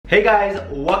Hey guys,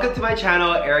 welcome to my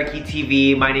channel,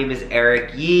 ERICYITV. My name is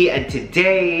Eric Yee, and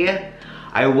today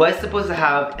I was supposed to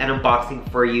have an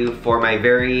unboxing for you for my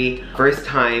very first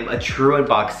time, a true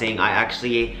unboxing. I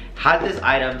actually had this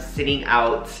item sitting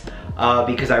out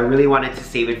because I really wanted to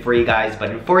save it for you guys,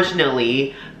 but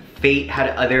unfortunately, fate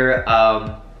had other,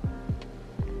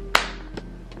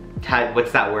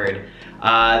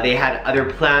 they had other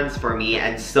plans for me,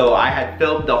 and so I had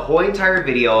filmed the whole entire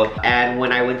video, and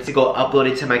when I went to go upload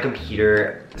it to my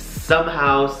computer,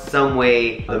 somehow, some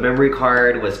way, the memory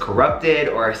card was corrupted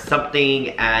or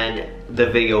something, and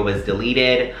the video was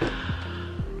deleted.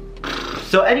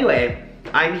 So anyway,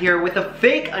 I'm here with a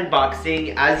fake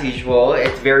unboxing as usual.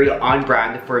 It's very on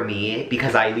brand for me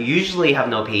because I usually have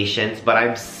no patience, but I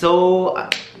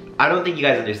don't think you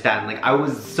guys understand. Like, I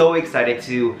was so excited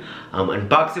to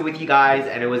unbox it with you guys,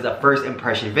 and it was a first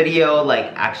impression video, like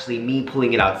actually me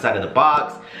pulling it outside of the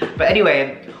box. But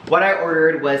anyway, what I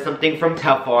ordered was something from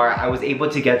Telfar. I was able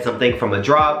to get something from a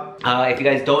drop. If you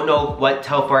guys don't know what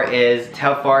Telfar is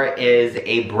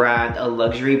a brand, a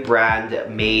luxury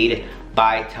brand made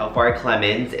by Telfar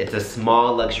Clemens. It's a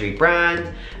small luxury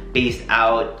brand based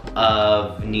out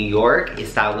of New York,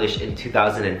 established in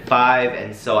 2005,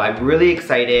 and so I'm really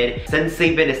excited. Since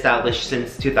they've been established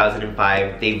since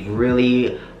 2005, they've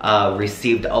really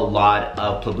received a lot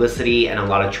of publicity and a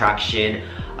lot of traction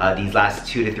these last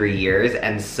 2 to 3 years,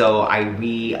 and so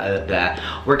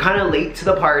we're kind of late to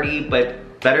the party,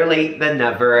 but better late than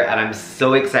never, and I'm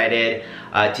so excited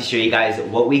to show you guys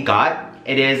what we got.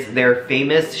 It is their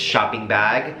famous shopping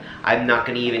bag. I'm not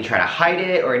gonna even try to hide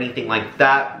it or anything like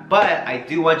that, but I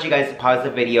do want you guys to pause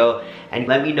the video and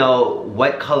let me know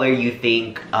what color you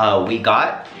think we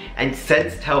got. And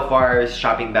since Telfar's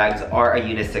shopping bags are a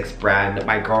unisex brand,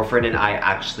 my girlfriend and I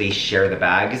actually share the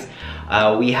bags.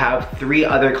 We have 3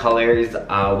 other colors.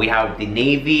 We have the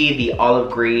navy, the olive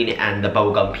green, and the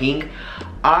bubblegum pink.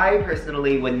 I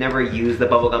personally would never use the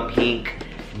bubblegum pink.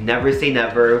 Never say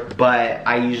never, but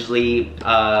I usually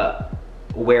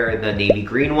wear the navy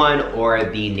green one or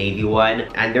the navy one,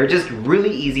 and they're just really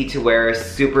easy to wear,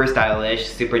 super stylish,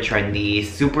 super trendy,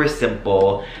 super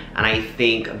simple, and I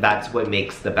think that's what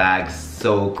makes the bags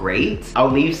so great. I'll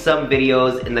leave some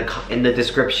videos in the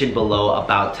description below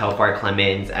about Telfar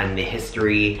Clemens and the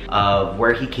history of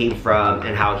where he came from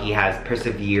and how he has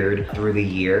persevered through the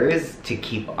years to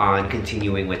keep on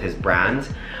continuing with his brand.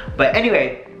 But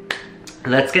anyway,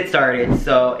 let's get started.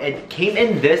 So it came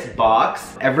in this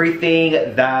box.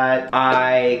 Everything that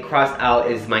I crossed out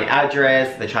is my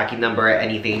address, the tracking number,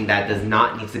 anything that does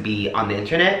not need to be on the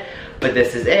internet. But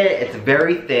this is it. It's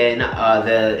very thin.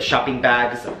 The shopping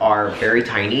bags are very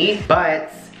tiny,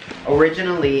 but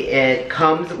originally it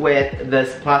comes with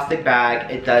this plastic bag.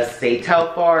 It does say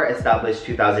Telfar, established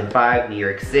 2005, New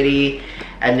York City.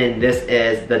 And then this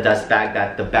is the dust bag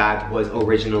that the bag was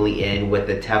originally in with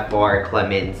the Telfar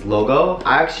Clemens logo.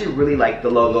 I actually really like the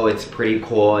logo. It's pretty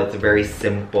cool. It's very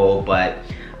simple, but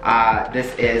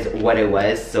this is what it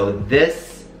was. So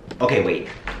this, okay, wait,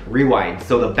 rewind.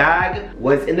 So the bag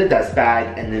was in the dust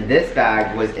bag, and then this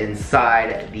bag was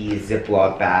inside the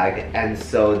Ziploc bag. And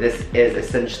so this is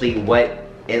essentially what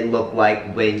it looked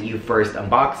like when you first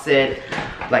unbox it.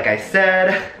 Like I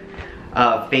said,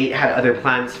 fate had other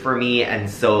plans for me, and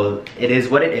so it is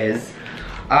what it is.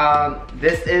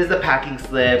 This is the packing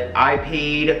slip. I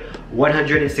paid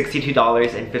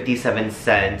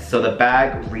 $162.57. So the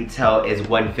bag retail is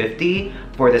 $150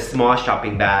 for the small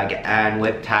shopping bag, and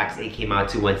with tax it came out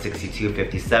to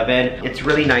 $162.57. It's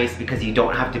really nice because you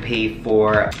don't have to pay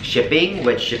for shipping,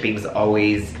 which shipping's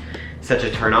always such a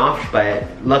turnoff, but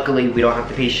luckily we don't have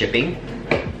to pay shipping.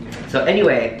 So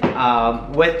anyway,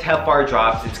 with Telfar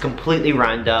drops, it's completely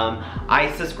random.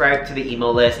 I subscribe to the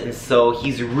email list, and so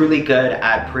he's really good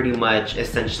at pretty much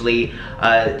essentially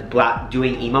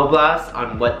doing email blasts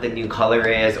on what the new color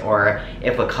is or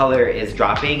if a color is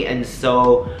dropping. And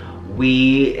so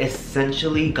we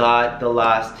essentially got the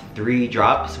last 3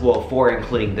 drops, well 4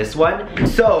 including this one.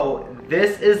 So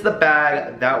this is the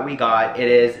bag that we got. It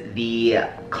is the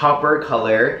copper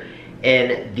color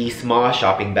in the small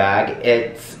shopping bag.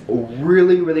 It's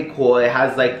really cool. It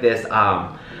has like this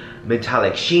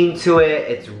metallic sheen to it.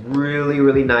 It's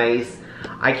really nice.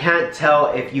 I can't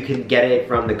tell if you can get it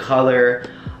from the color,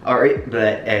 I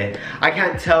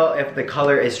can't tell if the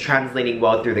color is translating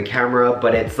well through the camera,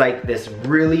 but it's like this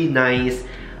really nice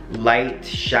light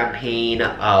champagne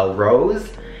rose.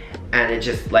 and it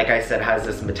just, like I said, has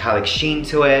this metallic sheen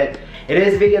to it. It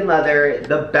is vegan leather.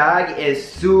 The bag is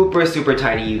super, super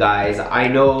tiny, you guys. I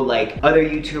know like other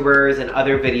YouTubers and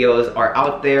other videos are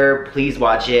out there. Please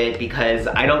watch it, because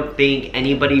I don't think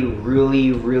anybody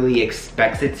really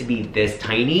expects it to be this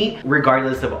tiny,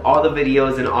 regardless of all the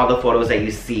videos and all the photos that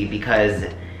you see. Because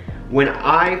when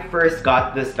I first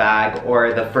got this bag,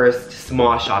 or the first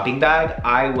small shopping bag,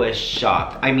 I was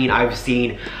shocked. I mean, I've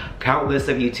seen countless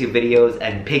of YouTube videos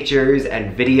and pictures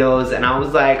and videos, and I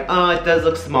was like, oh, it does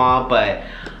look small, but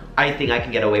I think I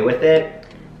can get away with it.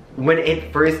 When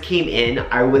it first came in,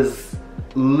 I was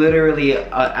literally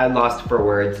at lost for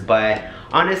words, but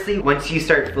honestly, once you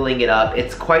start filling it up,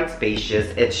 it's quite spacious.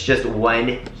 It's just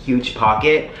one huge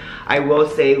pocket. I will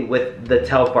say, with the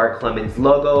Telfar Clemens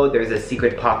logo, there's a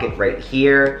secret pocket right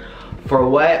here. For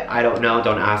what? I don't know,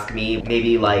 don't ask me.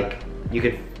 Maybe like, you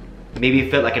could maybe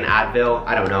fit like an Advil,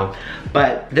 I don't know.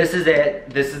 But this is it,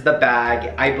 this is the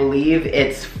bag. I believe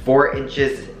it's 4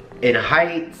 inches in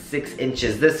height, 6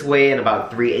 inches this way, and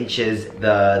about 3 inches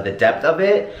the depth of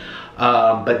it.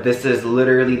 But this is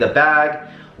literally the bag.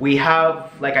 We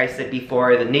have, like I said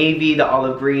before, the navy, the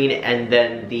olive green, and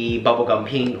then the bubblegum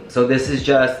pink. So this is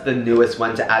just the newest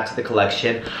one to add to the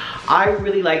collection. I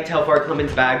really like Telfar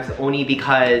Clemens bags only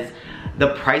because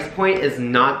the price point is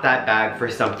not that bad for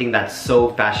something that's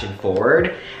so fashion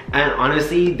forward. And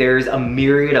honestly, there's a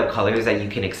myriad of colors that you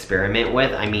can experiment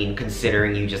with. I mean,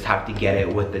 considering you just have to get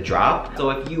it with the drop. So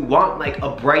if you want like a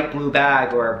bright blue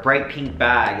bag or a bright pink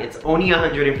bag, it's only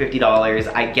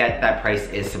 $150. I get that price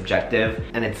is subjective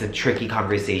and it's a tricky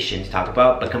conversation to talk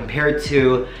about, but compared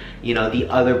to, you know, the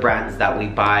other brands that we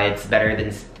buy, it's better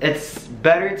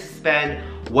to spend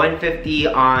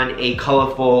 $150 on a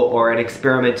colorful or an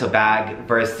experimental bag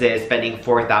versus spending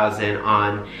 $4,000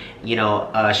 on, you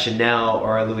know, a Chanel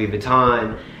or a Louis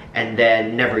Vuitton and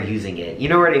then never using it. You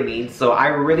know what I mean? So I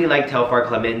really like Telfar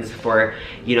Clemens for,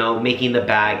 you know, making the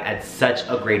bag at such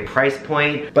a great price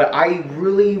point. But I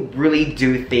really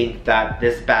do think that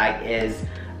this bag is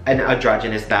an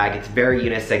androgynous bag. It's very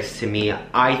unisex to me.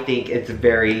 I think it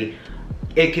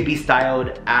could be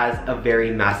styled as a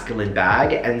very masculine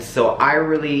bag, and so I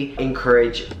really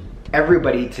encourage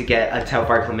everybody to get a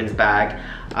Telfar Clemens bag,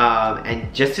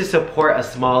 and just to support a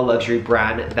small luxury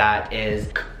brand that is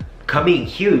coming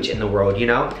huge in the world, you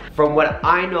know? From what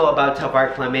I know about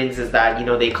Telfar Clemens is that, you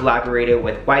know, they collaborated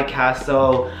with White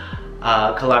Castle,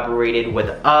 collaborated with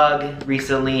UGG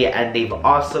recently, and they've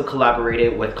also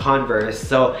collaborated with Converse.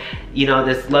 So, you know,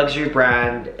 this luxury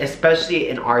brand, especially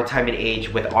in our time and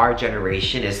age with our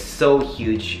generation, is so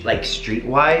huge, like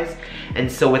streetwise.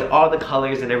 And so with all the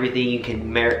colors and everything, you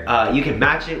can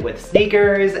match it with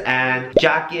sneakers and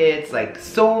jackets, like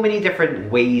so many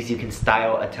different ways you can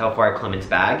style a Telfar Clemens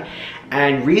bag.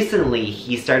 And recently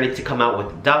he started to come out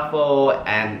with duffel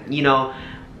and, you know,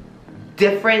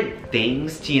 different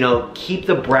things to, you know, keep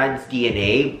the brand's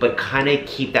DNA, but kind of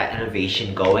keep that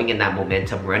innovation going and that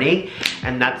momentum running.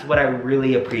 And that's what I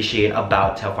really appreciate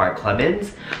about Telfar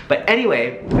Clemens. But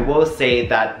anyway, I will say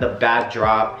that the bag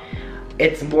drop,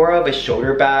 it's more of a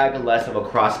shoulder bag, less of a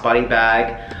crossbody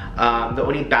bag. The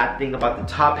only bad thing about the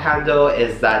top handle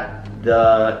is that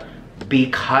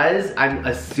because I'm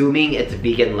assuming it's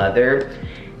vegan leather,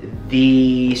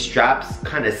 the straps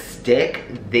kind of stick.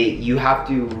 You have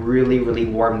to really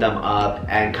warm them up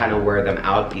and kind of wear them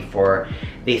out before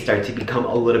they start to become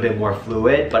a little bit more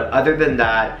fluid. But other than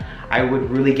that, I would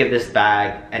really give this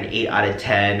bag an 8 out of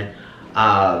 10.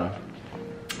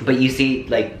 But you see,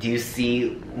 like, do you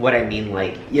see what I mean?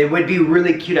 Like, it would be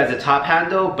really cute as a top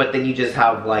handle, but then you just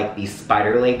have like these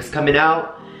spider legs coming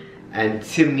out. And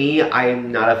to me,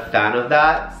 I'm not a fan of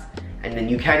that. And then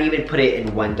you can't even put it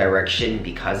in one direction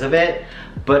because of it.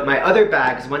 But my other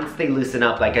bags, once they loosen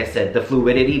up, like I said, the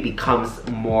fluidity becomes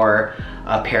more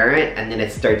apparent, and then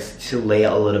it starts to lay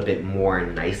a little bit more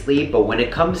nicely. But when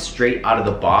it comes straight out of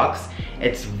the box,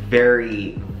 it's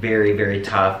very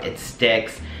tough. It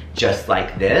sticks just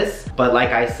like this. But like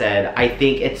I said, I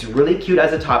think it's really cute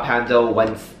as a top handle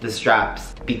once the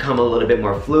straps become a little bit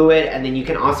more fluid, and then you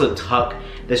can also tuck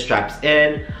the straps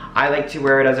in. I like to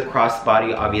wear it as a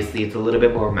crossbody. Obviously, it's a little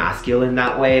bit more masculine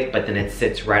that way, but then it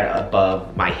sits right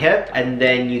above my hip. And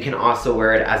then you can also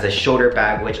wear it as a shoulder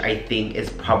bag, which I think is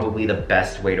probably the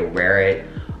best way to wear it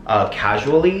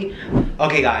casually.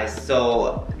 Okay guys,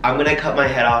 so I'm gonna cut my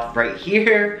head off right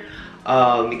here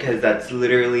because that's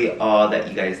literally all that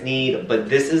you guys need. But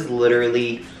this is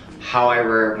literally how I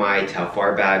wear my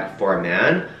Telfar bag for a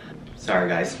man. Sorry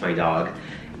guys, my dog.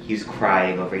 He's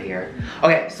crying over here.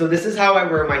 Okay, so this is how I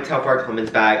wear my Telfar Clemens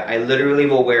bag. I literally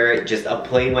will wear it just a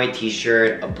plain white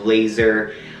t-shirt, a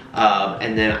blazer,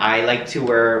 And then I like to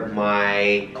wear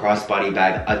my crossbody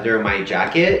bag under my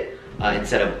jacket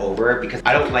instead of over, because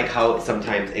I don't like how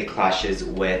sometimes it clashes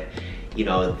with, you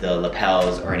know, the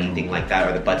lapels or anything like that,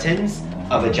 or the buttons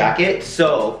of a jacket.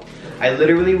 So I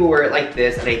literally will wear it like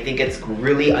this, and I think it's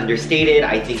really understated.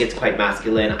 I think it's quite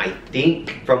masculine. I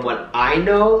think, from what I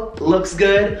know, looks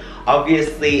good.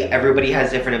 Obviously, everybody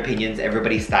has different opinions.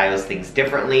 Everybody styles things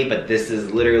differently, but this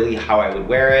is literally how I would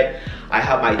wear it. I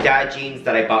have my dad jeans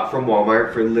that I bought from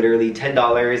Walmart for literally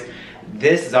 $10.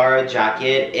 This Zara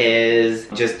jacket is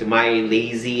just my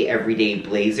lazy everyday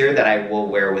blazer that I will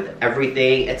wear with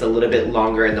everything. It's a little bit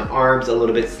longer in the arms, a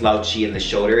little bit slouchy in the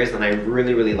shoulders, and I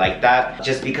really like that,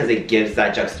 just because it gives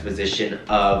that juxtaposition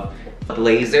of a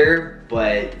blazer,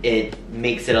 but it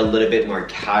makes it a little bit more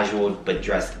casual but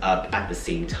dressed up at the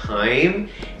same time,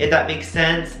 if that makes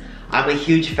sense. I'm a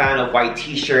huge fan of white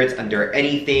t-shirts under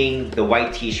anything. The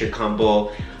white t-shirt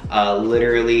combo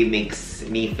literally makes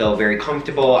me feel very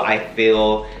comfortable. I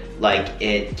feel like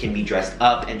it can be dressed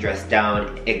up and dressed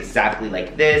down exactly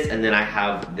like this. And then I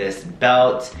have this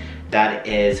belt that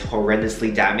is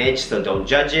horrendously damaged, so don't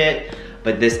judge it.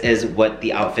 But this is what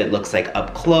the outfit looks like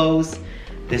up close.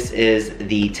 This is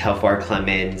the Telfar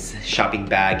Clemens shopping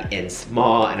bag in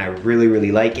small, and I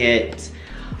really like it.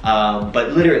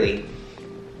 But literally,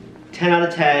 10 out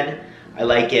of 10. I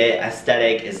like it.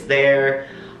 Aesthetic is there.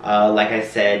 Like I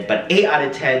said, but 8 out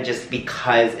of 10 just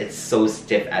because it's so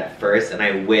stiff at first, and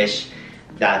I wish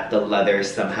that the leather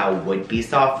somehow would be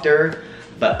softer.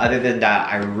 But other than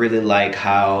that, I really like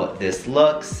how this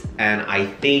looks, and I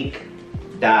think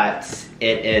that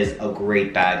it is a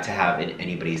great bag to have in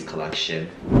anybody's collection.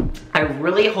 I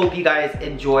really hope you guys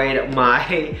enjoyed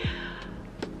my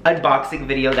unboxing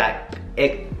video that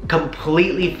it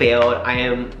completely failed. I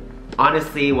am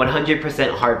honestly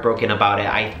 100% heartbroken about it.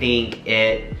 I think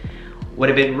it would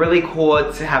have been really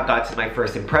cool to have gotten my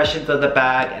first impressions of the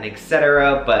bag and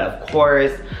etc. But of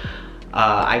course,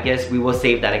 I guess we will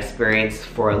save that experience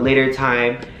for a later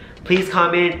time. Please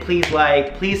comment, please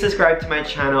like, please subscribe to my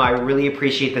channel. I really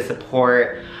appreciate the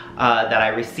support that I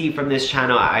receive from this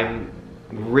channel. I'm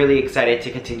really excited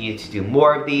to continue to do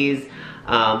more of these.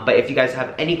 But if you guys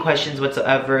have any questions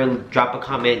whatsoever, drop a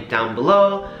comment down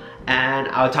below. And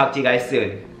I'll talk to you guys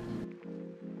soon.